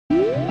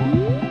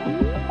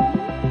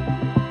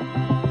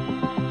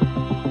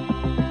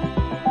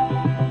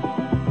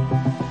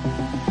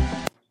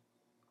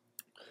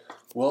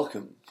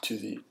Welcome to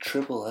the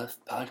Triple F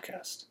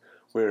podcast,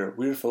 where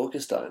we're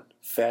focused on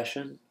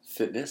fashion,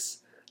 fitness,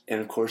 and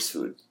of course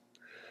food.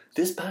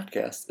 This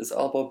podcast is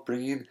all about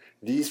bringing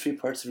these three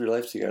parts of your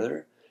life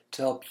together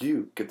to help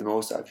you get the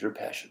most out of your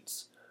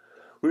passions.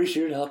 We're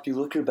here to help you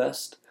look your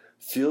best,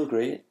 feel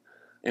great,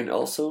 and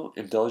also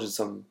indulge in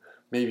some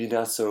maybe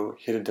not so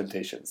hidden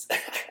temptations.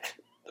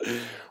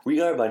 We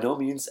are by no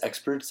means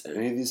experts in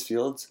any of these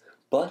fields,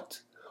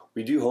 but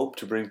we do hope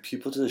to bring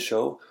people to the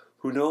show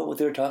who know what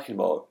they're talking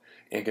about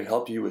and can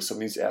help you with some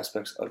of these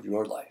aspects of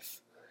your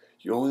life.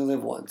 You only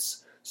live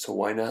once, so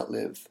why not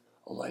live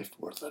a life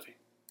worth living?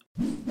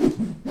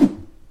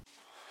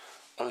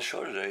 On the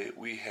show today,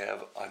 we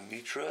have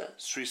Anitra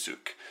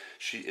Srisuk.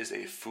 She is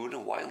a food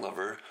and wine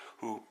lover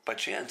who, by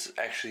chance, is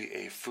actually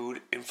a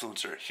food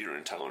influencer here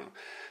in town.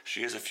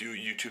 She has a few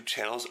YouTube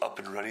channels up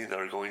and running that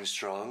are going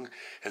strong,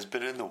 has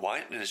been in the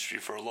wine industry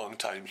for a long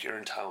time here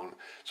in town.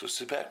 So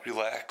sit back,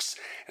 relax,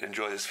 and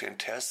enjoy this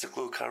fantastic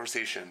little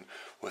conversation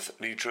with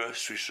Anitra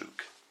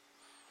Srisuk.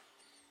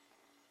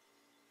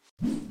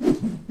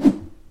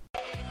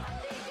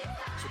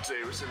 So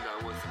today we're sitting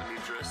down with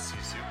Anitra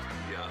Srisuk,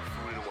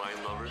 food and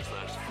wine lover /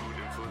 food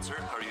influencer.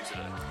 How are you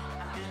today?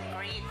 I'm doing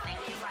great. Thank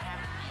you for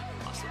having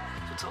me. Awesome.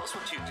 So tell us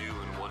what you do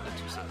in 1 to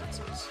 2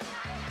 sentences.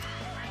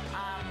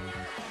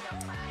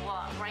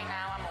 Well, right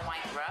now I'm a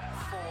wine rep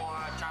for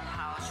John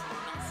Powell's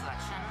Rubin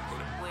Selection.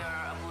 Okay. We're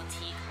a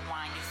boutique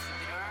wine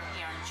distributor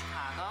here in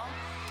Chicago,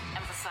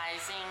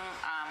 emphasizing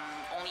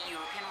only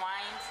European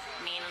wines,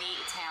 mainly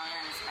Italian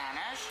and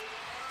Spanish.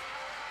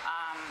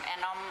 And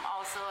I'm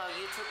also a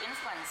YouTube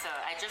influencer.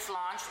 I just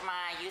launched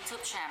my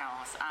YouTube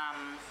channels.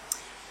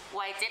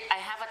 I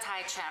have a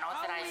Thai channel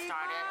that I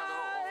started a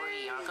little over a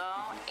year ago,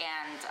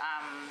 and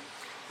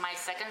my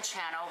second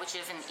channel, which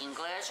is in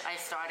English, I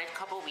started a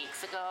couple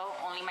weeks ago,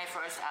 only my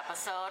first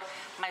episode.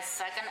 My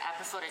second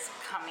episode is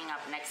coming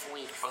up next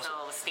week, Awesome.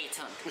 So stay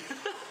tuned.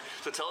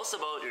 So tell us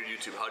about your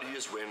YouTube. How do you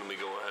just randomly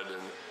go ahead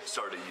and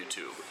start a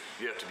YouTube?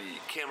 You have to be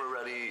camera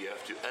ready, you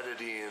have to edit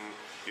in,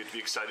 you have to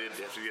be excited,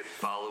 you have to get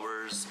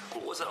followers.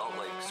 What was it all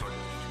like starting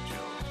a YouTube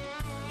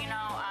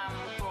channel?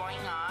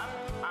 Growing up,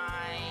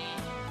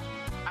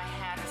 I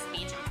had a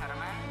speech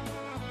impediment,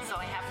 so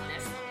I have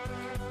lisp.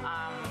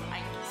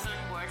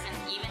 Certain words, and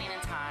even in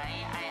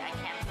Thai, I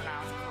can't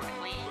pronounce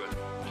correctly. Right.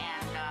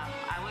 And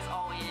I was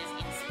always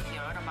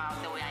insecure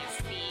about the way I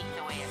speak,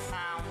 the way I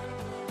sound,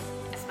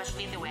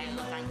 especially the way I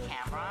look on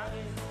camera.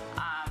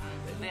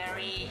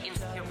 Very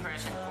insecure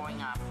person growing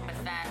up. But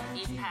then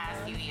these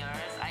past few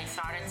years, I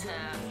started to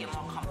feel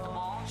more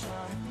comfortable,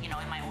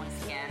 in my own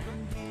skin.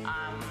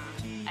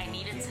 I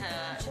needed to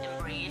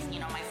embrace,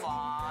 my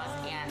flaws,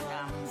 and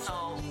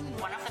so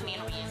one of the main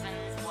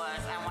reasons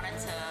was I wanted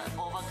to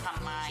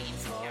overcome my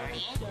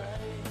insecurity.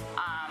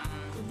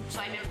 So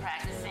I've been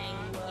practicing,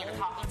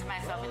 talking to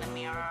myself in the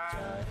mirror,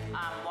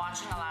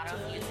 watching a lot of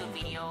YouTube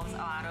videos, a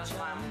lot of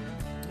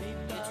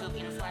YouTube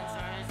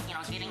influencers,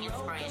 getting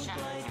inspiration,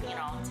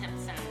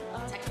 tips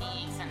and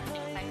techniques and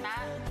things like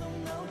that.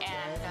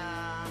 And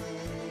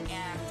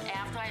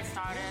after I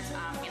started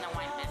in the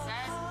wine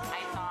business,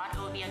 I thought it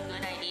would be a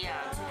good idea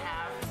to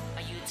have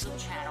a YouTube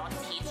channel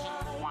teaching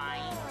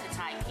wine to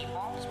Thai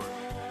people.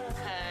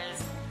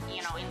 Because,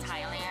 in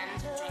Thailand,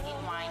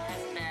 drinking wine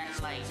has been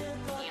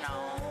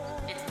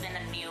it's been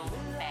a new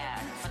fad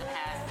for the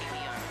past few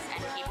years.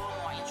 And people are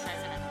more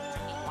interested in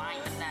drinking wine,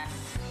 but then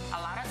a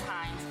lot of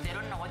times they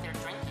don't know what they're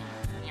drinking,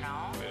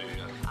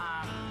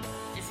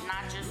 It's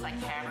not just like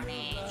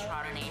Cabernet,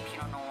 Chardonnay,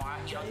 Pinot Noir,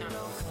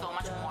 there's so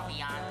much more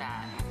beyond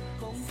that.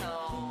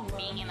 So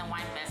being in the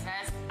wine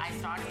business, I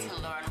started to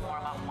learn more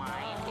about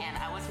wine, and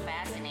I was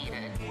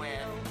fascinated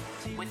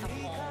with the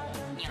whole,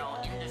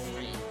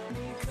 industry.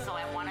 So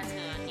I wanted to,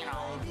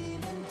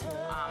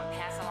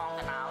 pass along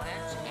the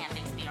knowledge and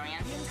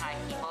experience to Thai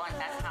people, and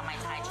that's how my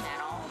Thai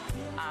channel,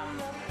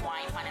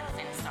 Wine Fun and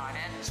Fin,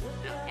 started.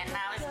 And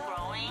now it's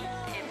growing.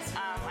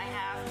 I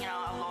have,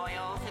 a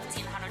loyal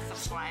 1,500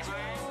 subscribers.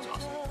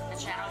 The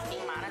channel is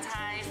being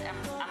monetized.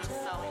 I'm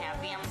so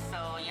happy. I'm so,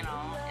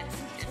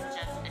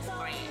 it's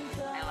great.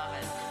 I love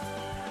it.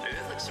 And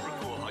it's super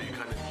cool how you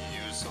kind of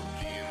use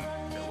something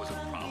that was a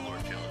problem or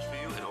a challenge for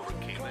you and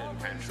overcame it and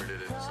transferred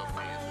it into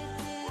something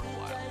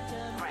worthwhile.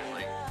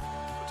 Right.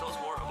 So tell us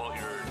more about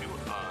your new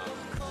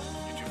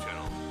YouTube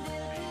channel.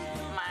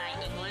 My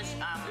English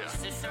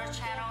sister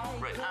channel.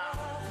 Right.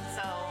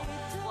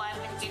 I've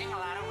been getting a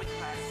lot of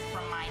requests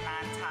from my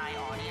non-Thai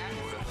audience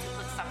to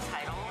put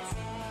subtitles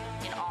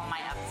in all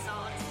my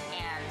episodes,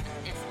 and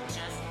it's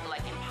just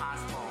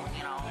impossible.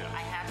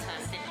 I had to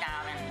sit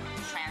down and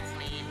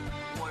translate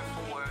word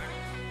for word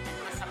and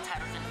put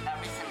subtitles in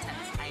every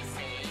sentence I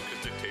say.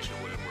 Because dictation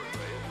wouldn't work,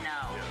 right?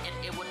 No,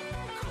 Yeah. it would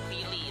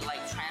completely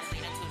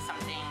translate into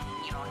something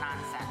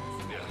nonsense.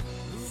 Yeah.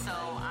 So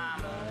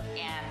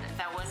and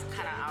that was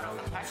kind of out of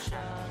the question.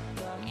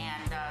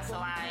 And so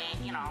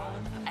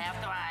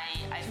after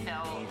I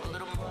felt a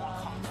little more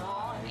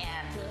comfortable,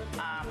 and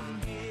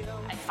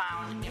I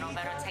found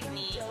better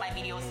techniques. My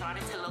videos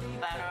started to look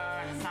better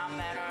and sound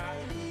better.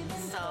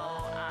 So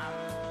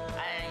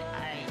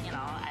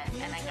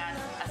I got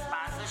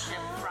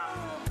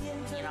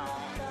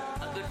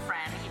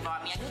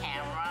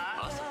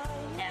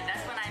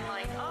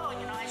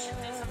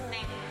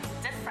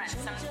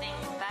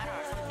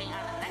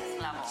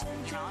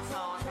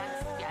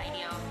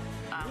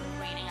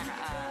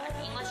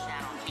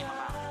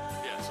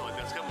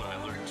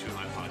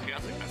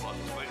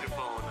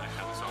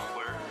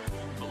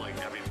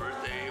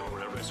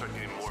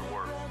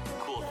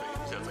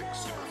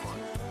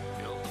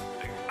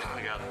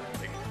have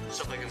like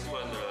stuff like it's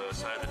put on the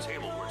side of the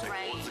table where it's like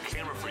Right. holds the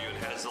camera for you and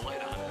has the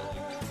light on it.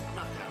 I'm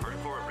not that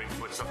hardcore. I bring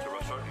too much stuff to a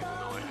restaurant, even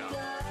though I have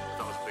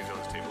thousands of things on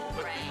this table.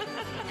 But Right.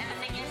 And the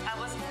thing is, I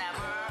was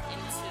never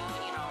into,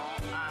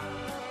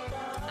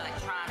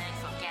 electronics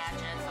or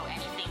gadgets or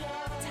anything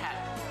tech,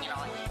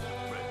 like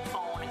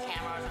phone and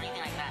cameras or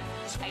anything like that.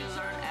 I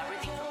learned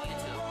everything from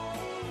YouTube.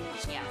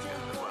 Yeah.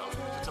 as well.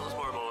 So tell us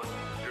more about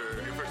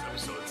your first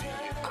episode, the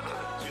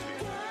excuse me,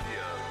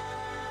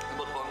 the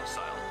mukbang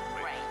style.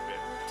 Right.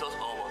 Yeah. Tell us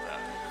all about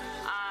that.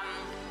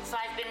 So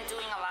I've been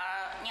doing a lot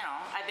of,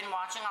 I've been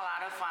watching a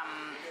lot of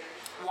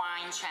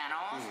wine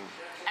channels,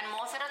 and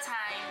most of the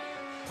time,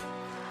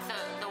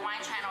 the wine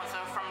channels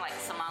are from like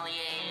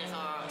sommeliers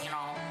or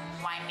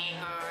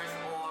winemakers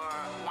or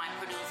wine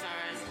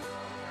producers.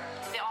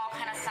 They all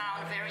kind of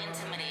sound very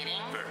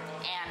intimidating, Sure.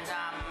 and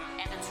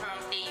the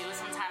terms they use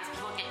sometimes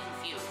people get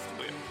confused.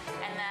 Okay.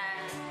 And then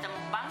the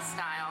mukbang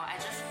style, I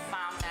just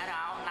found that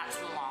out not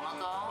too long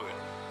ago. Okay.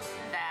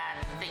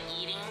 That the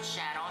eating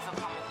channels are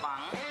called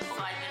mukbang. So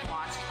I've been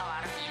watching a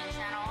lot of eating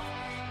channels,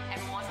 and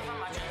most of them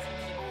are just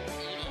people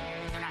eating.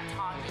 They're not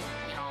talking.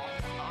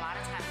 A lot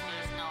of times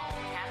there's no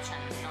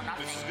captions, no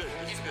nothing. This is good.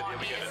 This is It's good. more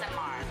Yeah, we get it.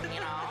 ASMR.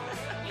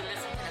 You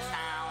listen to the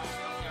sounds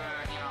of your,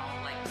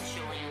 like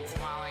chewing and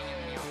swallowing,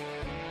 and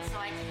So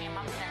I came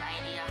up with an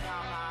idea.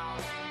 How about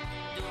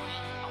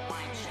doing a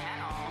wine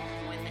channel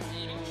with an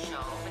eating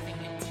show, but then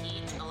you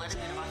teach a little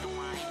bit about the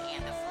wine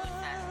and the food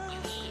that you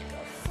eat.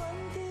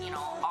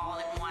 All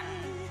in one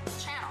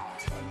channel,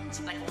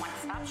 like a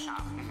one-stop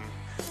shop.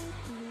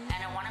 And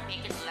I want to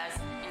make it less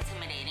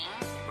intimidating.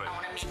 Right. I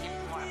want to make it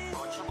more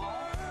approachable.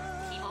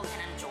 People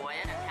can enjoy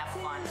it and have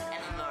fun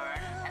and learn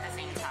at the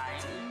same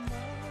time.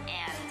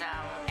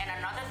 And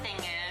another thing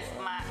is,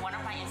 one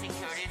of my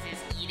insecurities is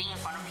eating in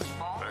front of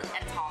people Right.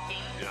 and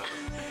talking. Yeah.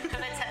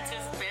 Because I tend to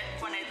spit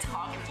when I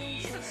talk and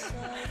eat.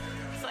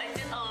 So I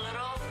did a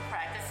little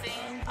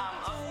practicing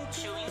of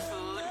chewing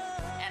food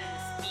and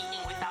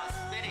speaking without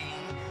spitting.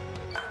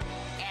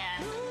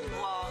 And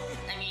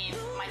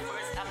my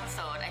first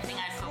episode, I think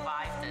I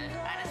survived it.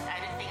 I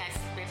didn't think I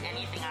spit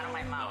anything out of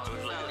my mouth. No,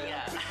 it was So really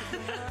yeah.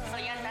 So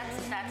yeah,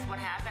 that's what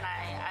happened.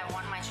 I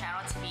want my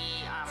channel to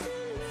be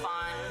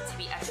fun, to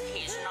be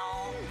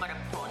educational, but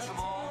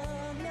approachable,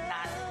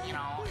 not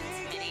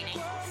intimidating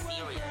or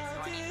serious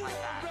or anything like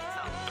that.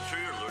 So I'm sure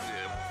you're learning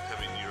that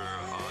having your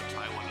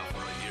Taiwan up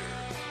for a year.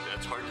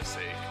 That's hard to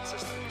say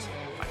consistent.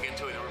 I can't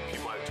tell you the number of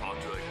people I've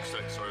talked to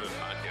started a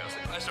podcast.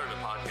 Like, I started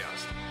a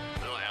podcast,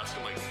 and I'll ask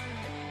them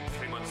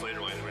 3 months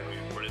later when we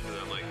run into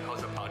them,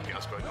 how's that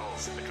podcast going? Oh,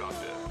 I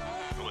dropped it.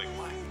 I'm like,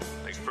 what?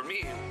 For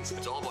me,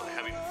 it's all about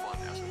having fun.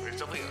 There's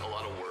definitely a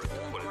lot of work to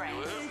put Right.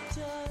 into it,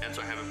 and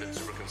so I haven't been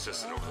super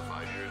consistent over the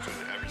 5 years doing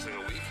it every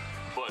single week.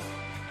 But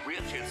we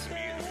had a chance to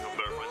meet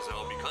better friends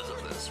now because of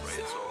this,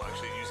 right? So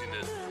actually using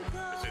it,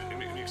 it's going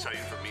to be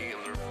exciting for me and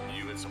learn from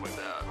you and stuff like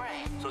that.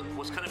 Right. So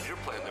what's kind of your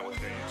plan then with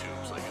your YouTube?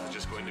 So is it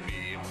just going to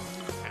be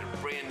kind of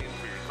branding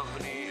for your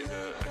company,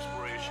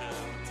 exploration?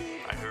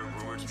 I heard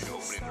rumors of you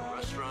opening a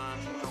restaurant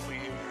in a couple of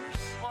years.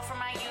 Well, for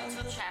my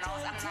YouTube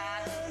channels, I'm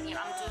not,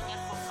 I'm doing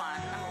it for fun.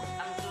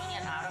 I'm doing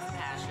it out of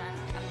passion.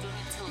 I'm doing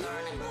it to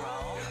learn and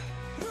grow.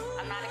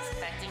 I'm not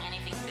expecting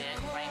anything big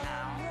right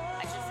now.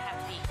 I just have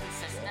to be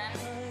consistent,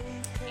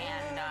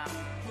 and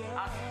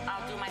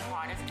I'll do my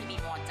hardest to be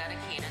more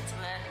dedicated to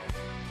it.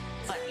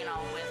 But,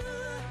 with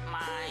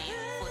my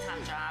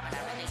full-time job and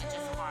everything, it's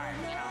just hard,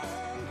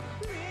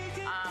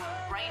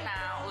 Right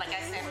now, like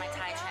I said, my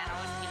Thai channel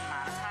is being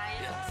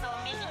monetized, so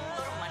I'm making a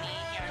little money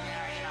here and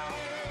there,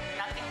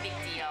 nothing big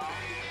deal.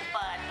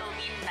 But it'll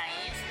be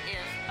nice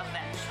if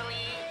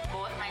eventually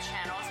both my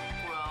channels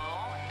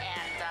grow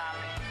and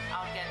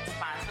I'll get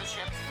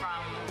sponsorships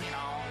from,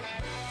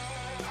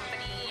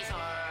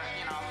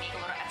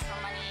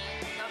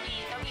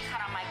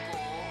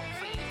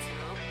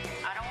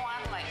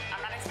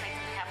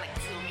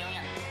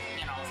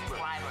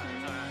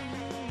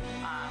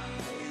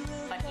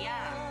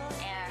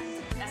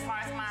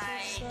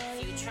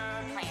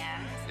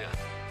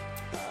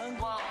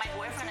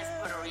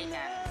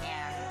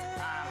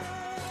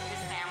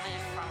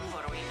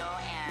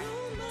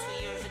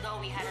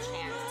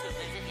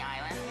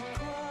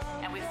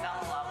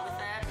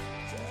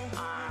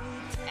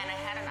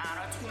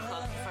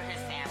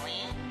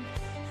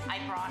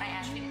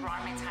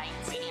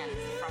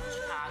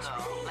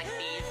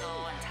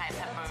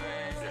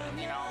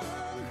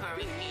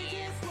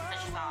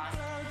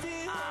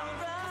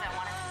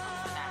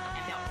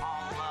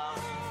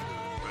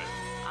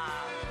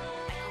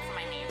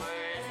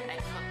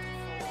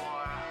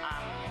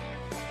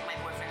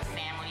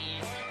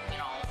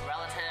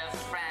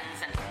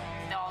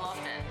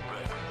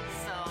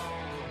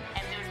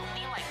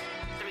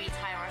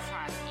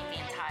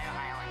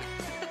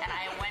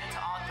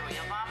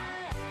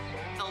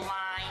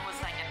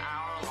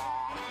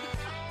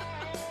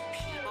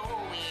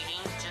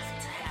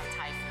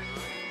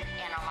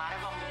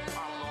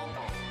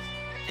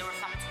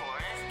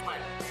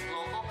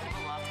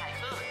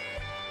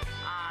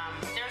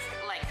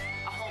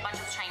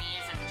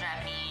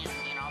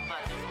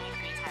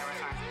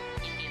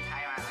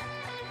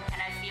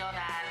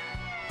 that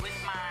with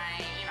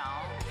my,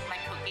 my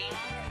cooking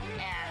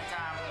and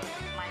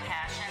my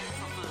passion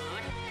for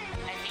food,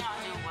 I think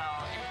I'll do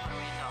well in Puerto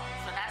Rico.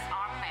 So that's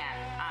our plan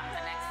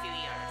the next few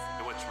years.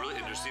 And what's really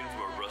interesting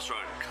from a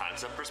restaurant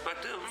concept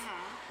perspective,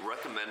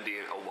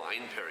 recommending a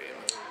wine pairing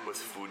with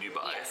food you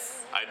buy.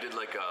 Yes. I did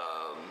like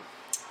a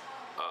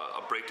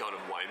breakdown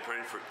of wine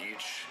pairing for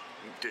each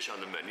dish on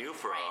the menu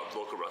for a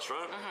local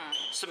restaurant.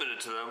 Submitted it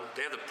to them.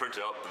 They have it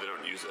printed out, but they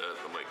don't use it.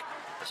 I'm like,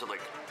 I spent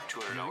like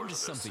 200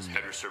 hours on this.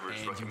 Have your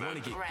servers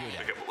recommend. You want to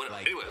get good at it.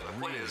 Like, anyway,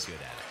 my point is,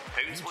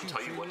 having someone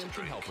tell you what to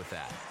drink. Help with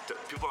that.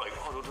 People are like,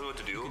 oh, don't tell me what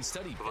to do. You can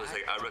study but it's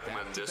like, I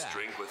recommend this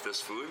drink with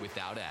this food.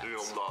 Without ads.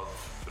 You'll love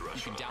the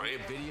restaurant, download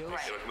videos.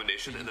 The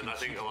recommendation, and then I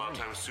think a lot of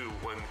times too,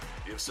 when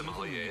you have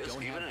sommeliers,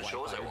 even in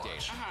shows I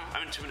watch,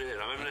 I'm intimidated.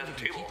 I'm even at the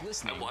table.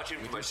 I'm watching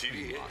from my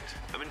TV.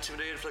 I'm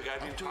intimidated for the guy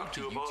being talked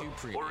to about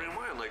ordering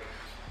wine. Like,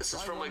 this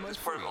is from like this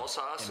part of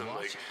Alsace, and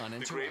like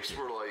the grapes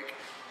were like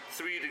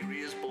 3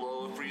 degrees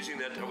below freezing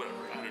that time, whatever.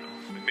 I don't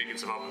know. I'm making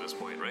stuff up at this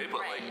point, right?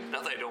 But like,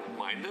 not that I don't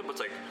mind it, but it's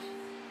like,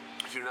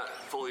 if you're not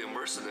fully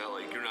immersed in that,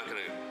 like, you're not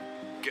gonna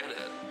get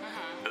it.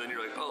 And then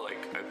you're like, oh,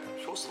 like, I'm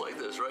supposed to like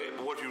this, right?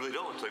 But what if you really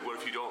don't? Like, what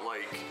if you don't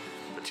like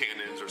the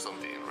tannins or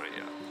something, right?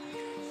 Yeah.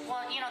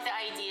 Well, the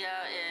idea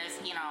is,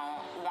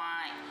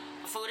 wine.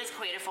 Food is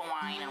created for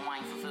wine and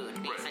wine for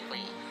food,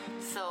 basically.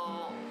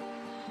 So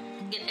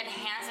it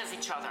enhances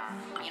each other,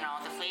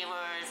 the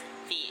flavors,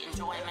 the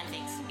enjoyment,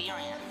 the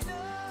experience.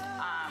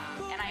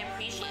 And I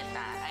appreciate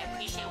that. I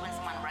appreciate when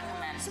someone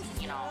recommends,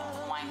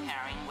 wine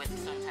pairing with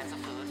certain types of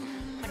food.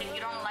 But if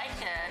you don't like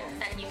it,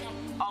 then you can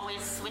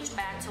always switch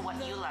back to what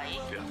you like.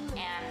 Yeah.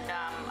 And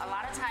a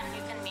lot of times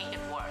you can make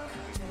it work.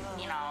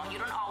 You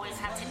don't always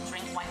have to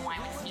drink white wine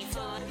with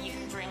seafood. You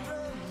can drink,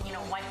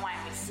 white wine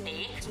with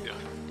steak. Yeah.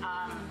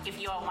 If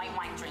you're a white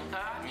wine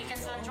drinker, you can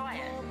still enjoy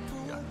it.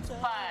 Yeah.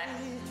 But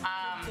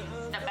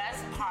the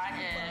best part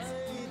is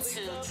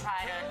to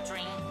try to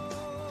drink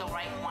the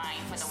right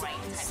wine for the right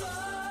type of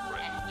food,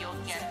 and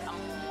you'll get a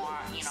more,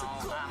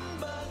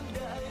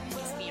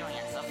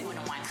 experience of food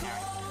and wine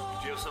pairing.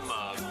 Do you have some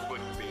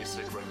quick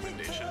basic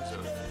recommendations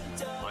of,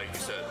 like you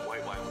said,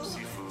 white wine with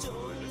seafood,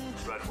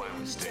 red wine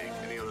with steak,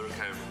 any other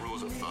kind of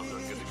rules of thumb that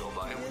are good to go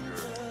by when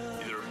you're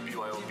either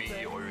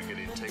BYOB or you're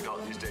getting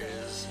takeout these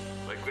days?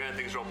 Like, granted,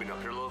 things are opening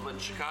up here a little bit in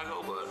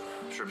Chicago, but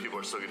I'm sure people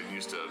are still getting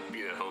used to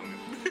being at home.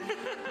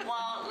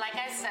 Well, like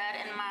I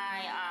said in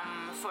my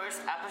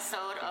first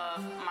episode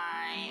of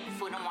my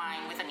Food and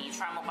Wine with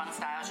Anitra Mukbang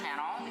Style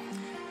channel,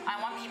 I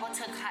want people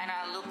to kind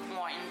of look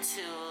more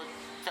into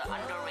the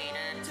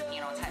underrated,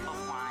 type of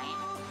wine.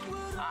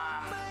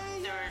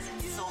 There's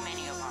so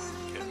many of them.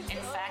 Yeah.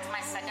 In fact, my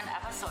second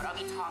episode, I'll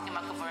be talking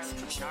about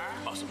Gewürztraminer.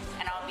 Awesome.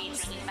 And I'll be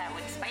drinking that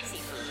with spicy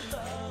food.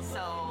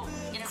 So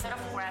instead of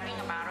grabbing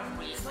a bottle of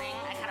Riesling,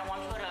 I kind of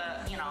want people to,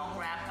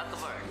 grab a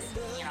Gewürz,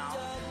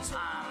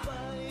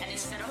 and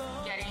instead of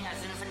getting a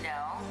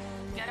Zinfandel,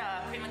 get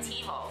a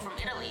Primitivo from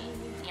Italy,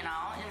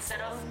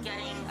 Instead of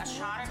getting a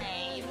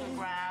Chardonnay, you can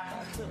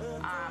grab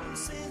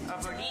a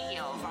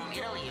Verdicchio from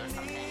Italy or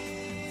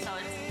something. So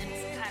it's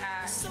kind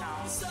of,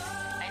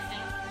 I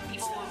think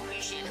people will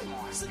appreciate it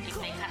more if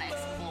they kind of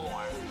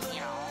explore,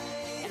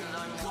 and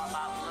learn more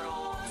about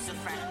little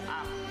different,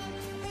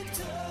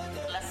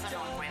 lesser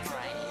known grape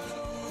varieties.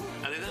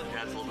 I think that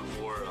adds a little bit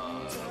more,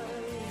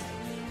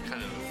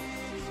 kind of,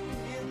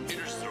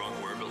 interest is the wrong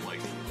word, but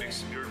like,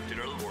 makes your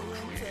dinner a little more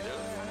creative.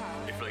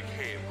 If you're like,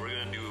 hey, we're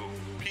gonna do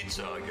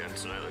pizza again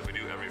tonight, like we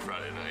do every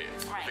Friday night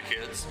with the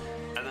kids,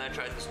 and then I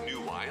tried this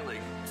new wine,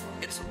 like,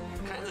 it's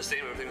kind of the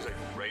same, everything's like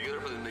regular,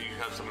 but then you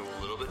have something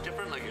a little bit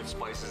different, like it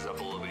spices up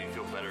a little bit, you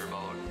feel better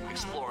about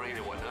exploring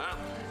and whatnot,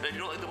 and if you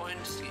don't like the wine,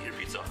 just eat your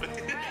pizza. Right,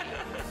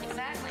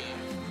 exactly.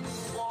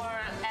 Or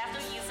after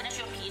you finish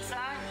your pizza,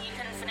 you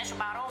can finish a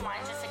bottle of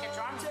wine just to get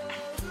drunk.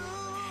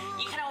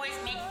 You can always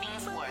make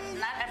things work.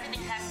 Not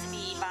everything has to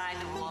be by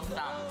the rule of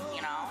thumb,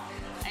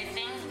 I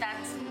think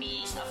that's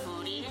being a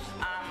foodie.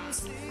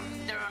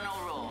 There are no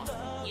rules.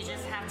 You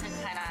just have to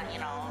kind of,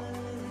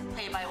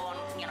 play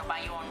by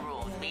your own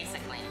rules,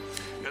 basically.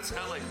 That's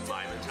kind of like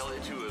my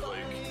mentality too, is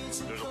like,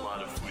 there's a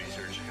lot of foodies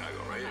here in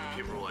Chicago, right? And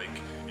people are like,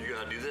 you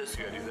gotta do this,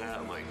 you gotta do that.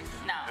 I'm like,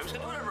 no. I'm just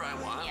gonna do whatever I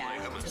want. Yeah.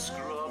 Like, I'm gonna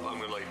screw up, I'm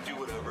gonna like do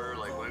whatever.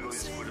 Like, when I go to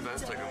these food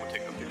events, like, I'm gonna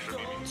take a picture of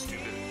me being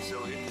stupid and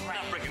silly.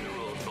 Right. Not breaking the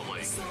rules, but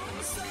like,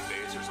 a cookie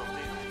face or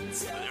something.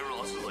 And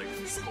everyone else is like,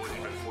 always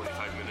been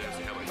 45 minutes,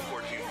 they have like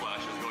 14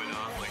 flashes going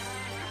on, like,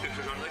 your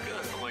pictures aren't that good.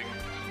 I'm like,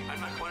 I'm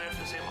not going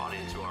after the same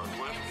audience who are. I'm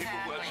going after people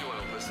who actually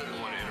want to listen and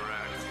want to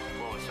interact,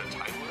 want to spend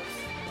time with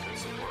and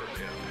support.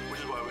 Yeah.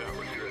 Which is why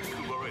we're here at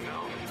Cuba right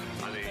now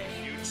on a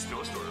huge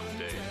snowstorm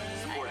day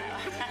supporting.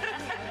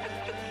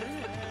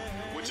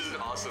 Which is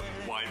an awesome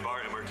wine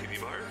bar and martini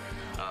bar.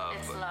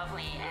 It's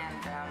lovely,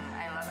 and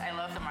I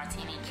love the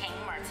martini, King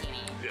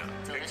martini. Yeah,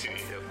 delicious. King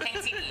Tini.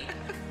 King Tini.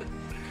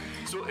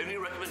 So, any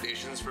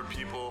recommendations for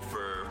people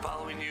for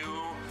following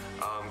you,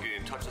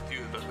 getting in touch with you?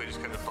 The best way to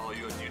just kind of follow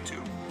you on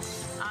YouTube.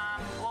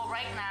 Well,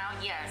 right now,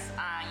 yes,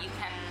 you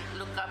can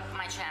look up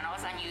my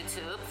channels on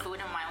YouTube, Food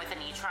and Wine with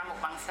Anitra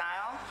Mukbang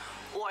Style,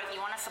 Or if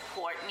you want to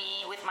support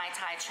me with my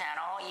Thai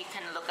channel, you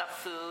can look up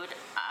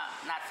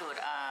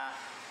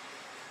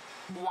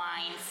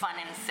Wine Fun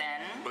and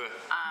Fin.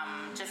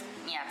 Just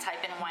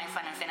type in Wine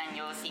Fun and Fin and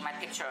you'll see my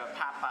picture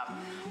pop up.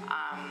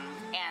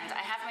 And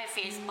I have my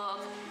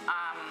Facebook,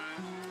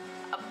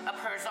 a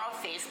personal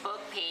Facebook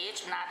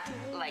page, not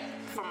like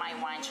for my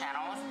wine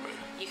channels.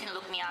 You can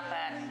look me up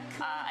at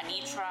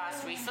Anitra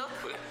Srisuk.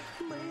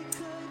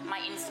 My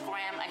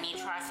Instagram,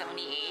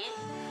 Anitra78.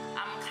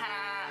 I'm kind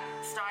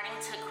of starting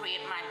to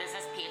create my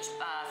business page,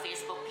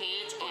 Facebook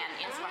page, and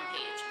Instagram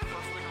page for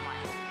food and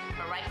wine.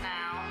 But right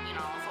now,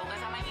 focus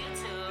on my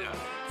YouTube,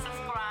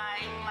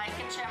 subscribe, like,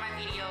 and share my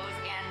videos,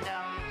 and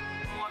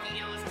more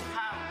videos to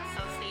come.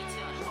 So stay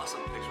tuned.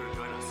 Awesome. Thanks for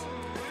joining us.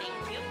 Thank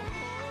you.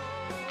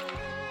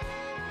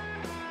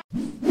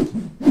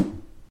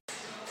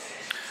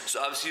 So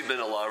obviously you've been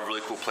in a lot of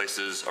really cool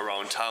places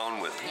around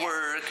town with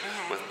work,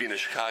 with being a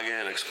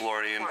Chicagoan,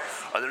 exploring.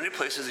 Are there any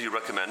places that you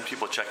recommend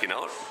people checking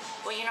out?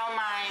 Well,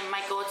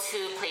 my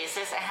go-to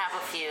places, I have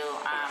a few.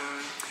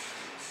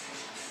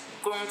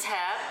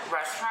 Grumtep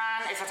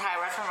restaurant is a Thai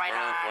restaurant right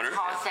on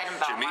Halsted and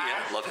Belmont. Jimmy,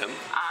 love him.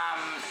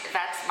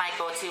 That's my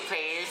go-to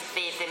place.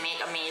 They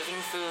make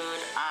amazing food.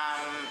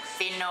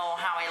 They know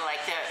how I like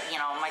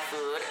my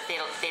food.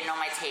 They know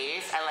my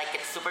taste. I like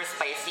it super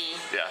spicy.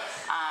 Yeah.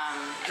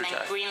 And then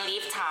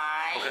Greenleaf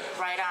Thai,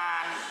 right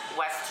on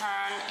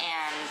Western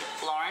and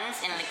Lawrence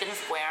in Lincoln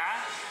Square.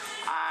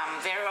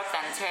 Very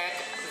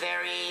authentic,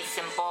 very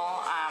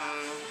simple,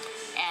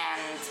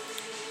 and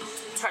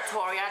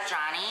Trattoria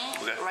Johnny,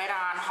 right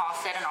on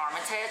Halsted and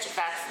Armitage.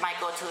 That's my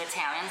go-to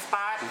Italian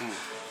spot.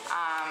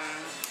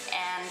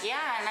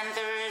 And then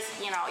there's,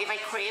 if I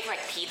crave like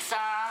pizza,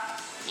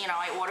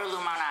 I order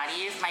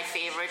Lumanati's, my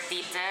favorite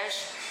deep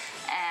dish.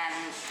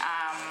 And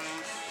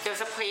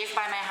there's a place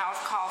by my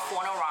house called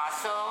Forno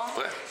Rosso,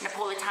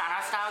 Napolitana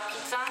style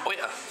pizza. Oh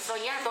yeah. So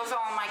those are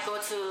all my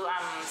go-to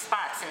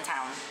spots in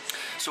town.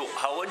 So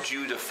how would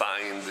you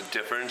define the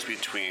difference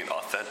between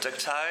authentic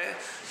Thai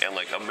and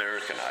like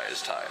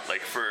Americanized Thai?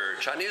 Like for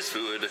Chinese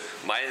food,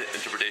 my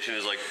interpretation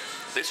is like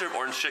they serve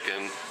orange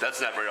chicken.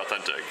 That's not very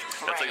authentic.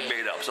 That's like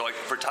made up. So like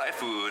for Thai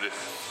food,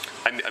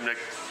 I'm not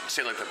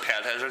saying like the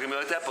pad thais are gonna be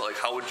like that, but like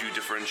how would you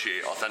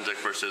differentiate authentic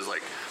versus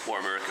like more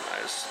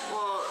Americanized?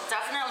 Well,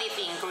 definitely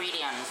the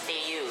ingredients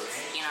they use,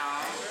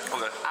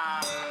 Okay.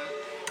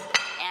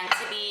 And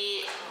to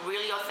be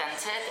really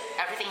authentic,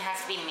 everything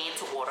has to be made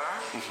to order.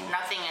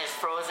 Nothing is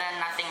frozen,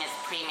 nothing is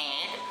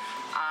pre-made.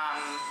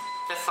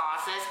 The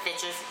sauces, they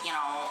just,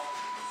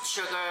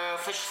 sugar,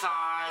 fish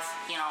sauce,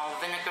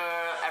 vinegar,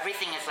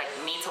 everything is like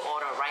made to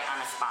order right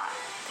on the spot.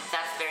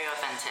 That's very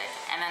authentic.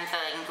 And then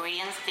the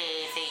ingredients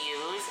they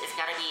use, it's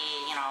gotta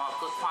be,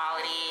 good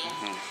quality,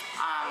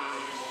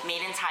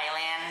 made in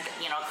Thailand,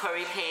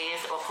 curry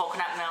paste or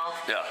coconut milk.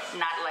 Yeah.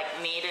 Not like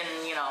made in,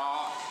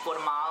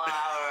 Guatemala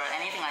or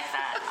anything like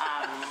that.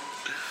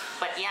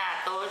 But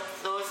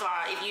those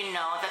are, if you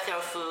know that their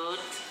food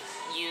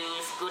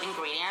use good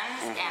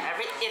ingredients, and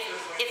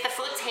if the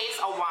food takes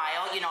a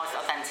while, it's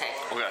authentic.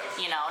 Okay.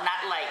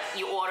 Not like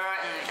you order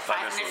and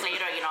 5 minutes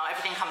later,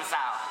 everything comes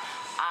out.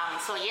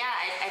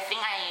 I think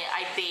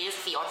I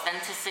base the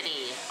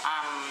authenticity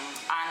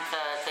on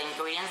the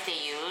ingredients they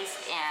use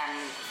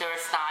and their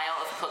style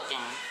of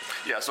cooking.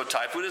 Yeah, so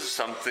Thai food is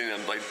something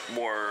I'm like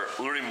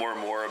learning more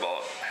and more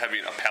about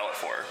having a palate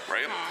for,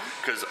 right?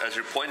 Because as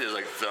your point is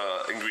like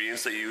the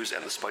ingredients they use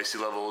and the spicy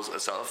levels and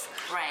stuff.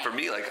 Right. For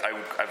me, like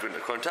I've been to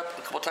Grumtep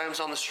a couple times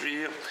on the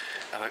street.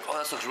 I'm like, oh,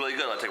 that looks really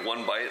good. I take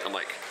one bite. I'm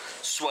like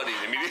sweating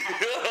immediately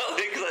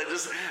because I'm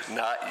just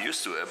not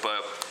used to it.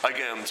 But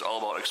again, it's all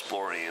about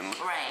exploring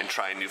and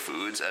trying new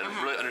foods and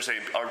really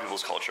understanding other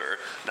people's culture,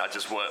 not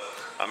just what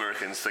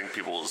Americans think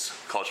people's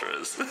culture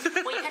is. Well,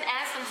 you can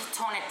ask them to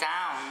tone it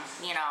down.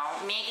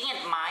 Making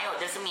it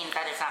mild doesn't mean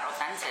that it's not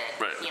authentic.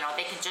 Right.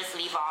 They can just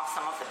leave off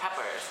some of the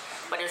peppers,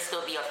 but it'll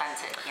still be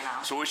authentic.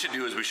 So what we should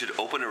do is we should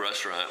open a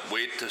restaurant,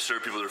 wait to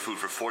serve people their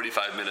food for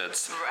 45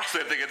 minutes, so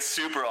they think it's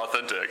super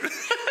authentic.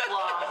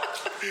 Well,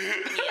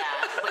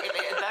 but it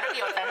better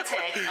be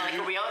authentic, like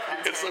real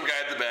authentic. It's some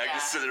guy at the back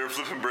just sitting there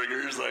flipping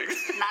burgers, like.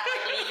 Not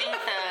like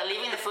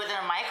leaving the food in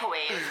a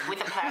microwave with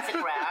a plastic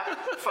wrap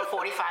for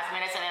 45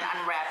 minutes and then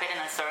unwrap it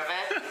and then serve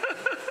it.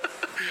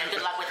 Yeah,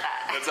 good luck with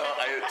that. That's all.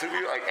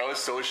 I was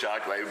so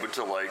shocked when I went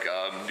to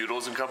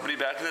Noodles and Company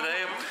back in the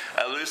day.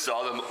 I literally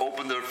saw them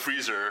open their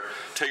freezer,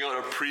 take out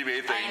a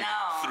pre-made thing,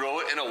 throw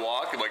it in a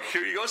wok. I'm like,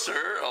 here you go,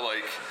 sir. I'm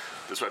like,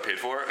 this is what I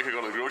paid for. I could go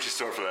to the grocery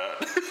store for that.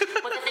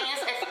 But the thing is,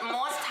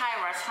 most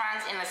Thai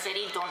restaurants in the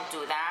city don't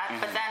do that.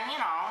 But then,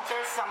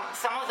 there's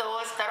some of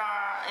those that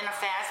are in a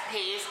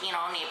fast-paced,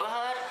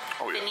 neighborhood.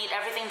 They need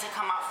everything to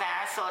come out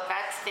fast, so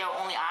that's their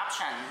only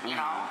option,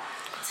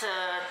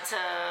 to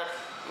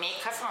make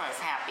customers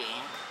happy.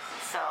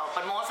 So,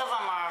 but most of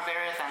them are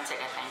very authentic,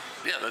 I think.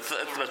 Yeah, that's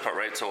the best part,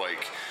 right? So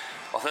like,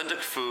 authentic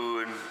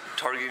food,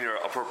 targeting your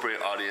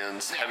appropriate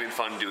audience, having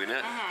fun doing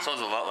it. Sounds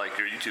a lot like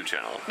your YouTube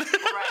channel.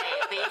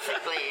 Right,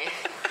 basically.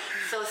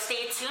 So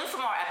stay tuned for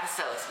more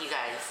episodes, you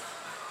guys.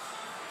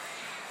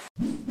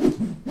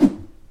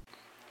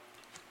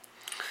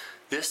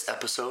 This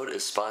episode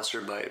is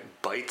sponsored by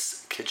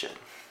Bites Kitchen.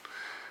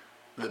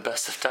 The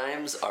best of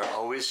times are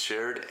always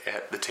shared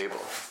at the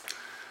table.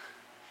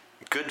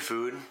 Good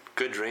food,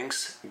 good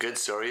drinks, good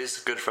stories,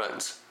 good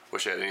friends.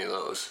 Wish I had any of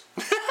those.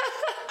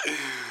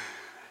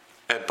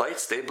 At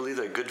Bites, they believe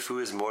that good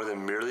food is more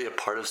than merely a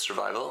part of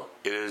survival.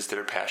 It is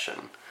their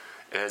passion.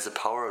 It has the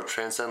power of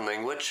transcend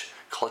language,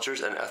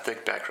 cultures, and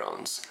ethnic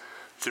backgrounds.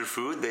 Through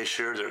food, they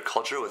share their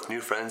culture with new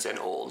friends and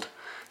old.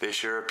 They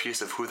share a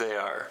piece of who they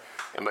are,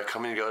 and by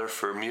coming together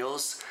for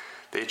meals,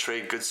 they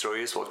trade good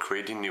stories while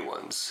creating new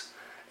ones.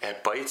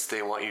 At Bites,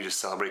 they want you to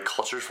celebrate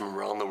cultures from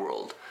around the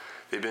world.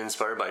 They've been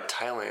inspired by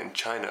Thailand,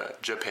 China,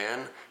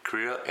 Japan,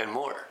 Korea, and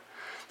more.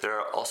 They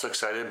are also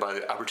excited by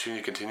the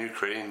opportunity to continue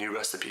creating new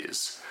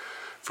recipes.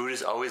 Food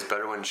is always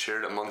better when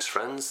shared amongst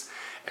friends,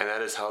 and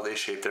that is how they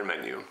shape their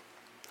menu.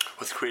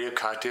 With creative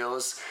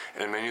cocktails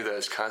and a menu that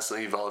is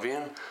constantly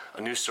evolving,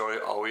 a new story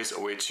always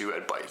awaits you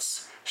at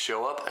Bites.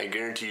 Show up, I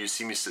guarantee you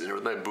see me sitting there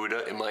with my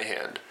Buddha in my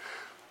hand.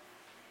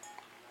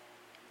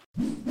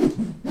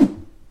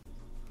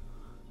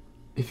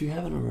 If you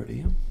haven't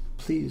already,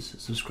 please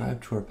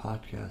subscribe to our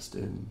podcast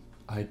in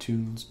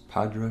iTunes,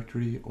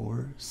 PodDirectory,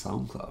 or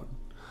SoundCloud.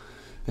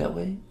 That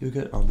way, you'll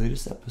get our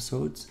latest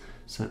episodes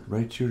sent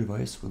right to your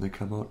device when they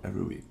come out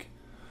every week.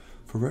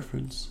 For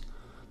reference,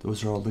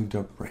 those are all linked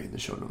up right in the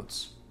show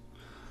notes.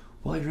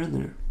 While you're in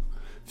there,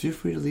 feel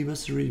free to leave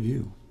us a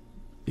review.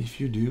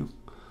 If you do,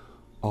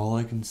 all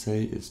I can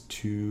say is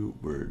 2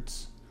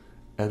 words: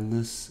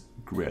 endless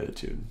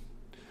gratitude.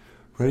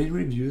 Writing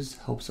reviews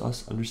helps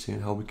us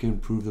understand how we can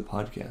improve the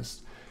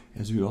podcast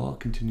as we all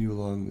continue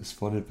along this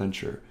fun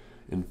adventure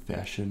in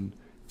fashion,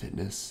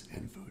 fitness,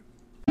 and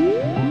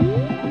food.